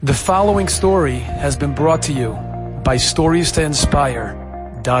The following story has been brought to you by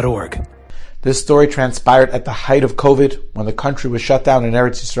StoriesToInspire.org. This story transpired at the height of COVID when the country was shut down in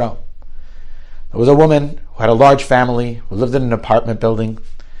Eretz Yisrael. There was a woman who had a large family, who lived in an apartment building,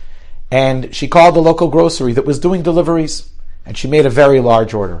 and she called the local grocery that was doing deliveries, and she made a very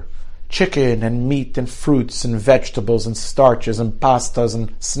large order. Chicken and meat and fruits and vegetables and starches and pastas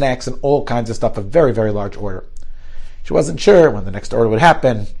and snacks and all kinds of stuff, a very, very large order. She wasn't sure when the next order would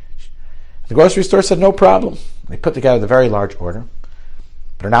happen. The grocery store said, no problem. They put together the very large order.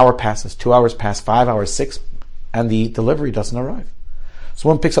 But an hour passes, 2 hours pass, 5 hours, 6, and the delivery doesn't arrive. So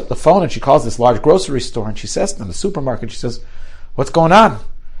one picks up the phone and she calls this large grocery store and she says to them, the supermarket, she says, what's going on?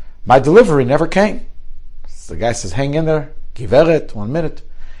 My delivery never came. So the guy says, hang in there, giveret, 1 minute.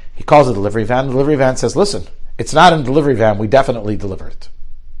 He calls the delivery van. The delivery van says, listen, it's not in the delivery van. We definitely deliver it.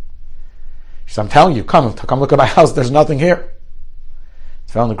 She says, I'm telling you, come look at my house. There's nothing here.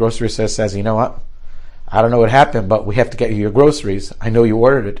 The fellow in the grocery says, you know what? I don't know what happened, but we have to get you your groceries. I know you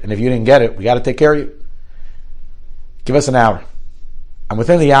ordered it, and if you didn't get it, we got to take care of you. Give us an hour. And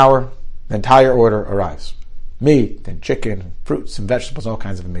within the hour, the entire order arrives. Meat and chicken and fruits and vegetables, all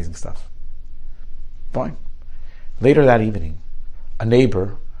kinds of amazing stuff. Fine. Later that evening, a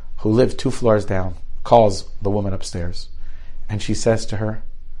neighbor who lived 2 floors down calls the woman upstairs, and she says to her,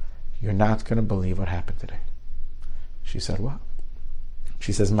 you're not going to believe what happened today. She said, what?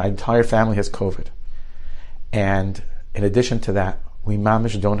 She says, my entire family has COVID. And in addition to that, we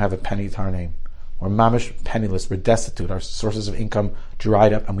mamish don't have a penny to our name. We're mamish penniless. We're destitute. Our sources of income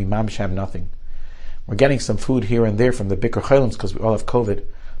dried up and we mamish have nothing. We're getting some food here and there from the Bikur Chaylims because we all have COVID.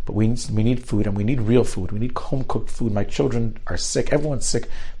 But we need food and we need real food. We need home-cooked food. My children are sick. Everyone's sick.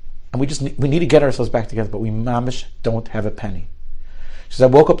 And we need to get ourselves back together. But we mamish don't have a penny. She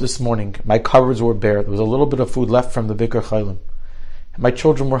said, I woke up this morning. My cupboards were bare. There was a little bit of food left from the Bikur Chaylim. And my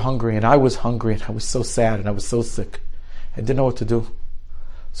children were hungry, and I was hungry, and I was so sad, and I was so sick. I didn't know what to do.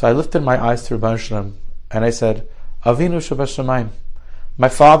 So I lifted my eyes to Rebbeinu Shalom, and I said, Avinu Shebashamayim, my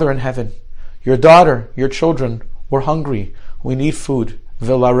Father in heaven, your daughter, your children, we're hungry. We need food.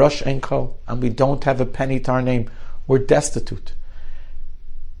 V'larosh ein kol, and we don't have a penny to our name. We're destitute.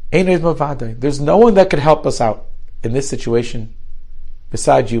 There's no one that could help us out in this situation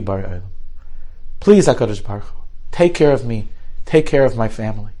besides you, Bari Olam. Please, HaKadosh Baruch Hu, take care of me. Take care of my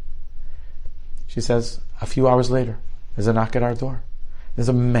family. She says, a few hours later, there's a knock at our door. There's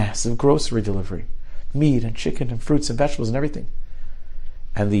a massive grocery delivery. Meat and chicken and fruits and vegetables and everything.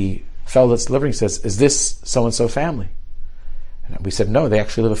 And the fellow that's delivering says, is this so-and-so family? And we said, no, they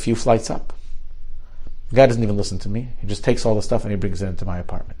actually live a few flights up. The guy doesn't even listen to me. He just takes all the stuff and he brings it into my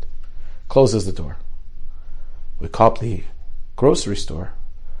apartment. Closes the door. We call up the grocery store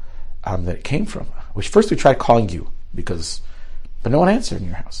that it came from. Which first we tried calling you but no one answered in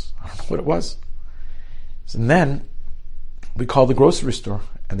your house. I don't know what it was. And then we called the grocery store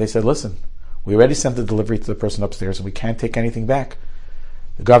and they said, listen, we already sent the delivery to the person upstairs and we can't take anything back.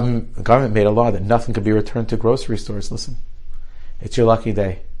 The government made a law that nothing could be returned to grocery stores. Listen, it's your lucky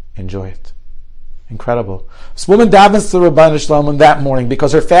day. Enjoy it. Incredible. This woman davens to Rebbeinu Shalom on that morning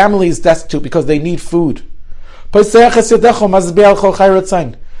because her family is destitute, because they need food. She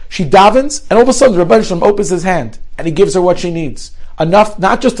davens, and all of a sudden Rebbeinu Shalom opens his hand and he gives her what she needs. Enough,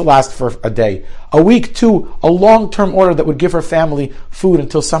 not just to last for a day, a week, 2, a long-term order that would give her family food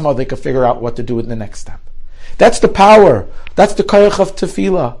until somehow they could figure out what to do in the next step. That's the power. That's the koyach of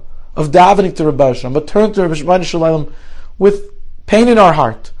tefillah, of davening to Rebbeinu Shalom, but turn to Rebbeinu Shalom with pain in our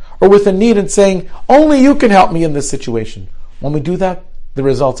heart, or with a need and saying, only you can help me in this situation. When we do that, the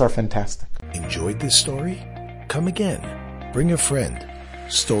results are fantastic. Enjoyed this story? Come again. Bring a friend.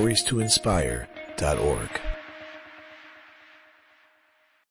 StoriesToInspire.org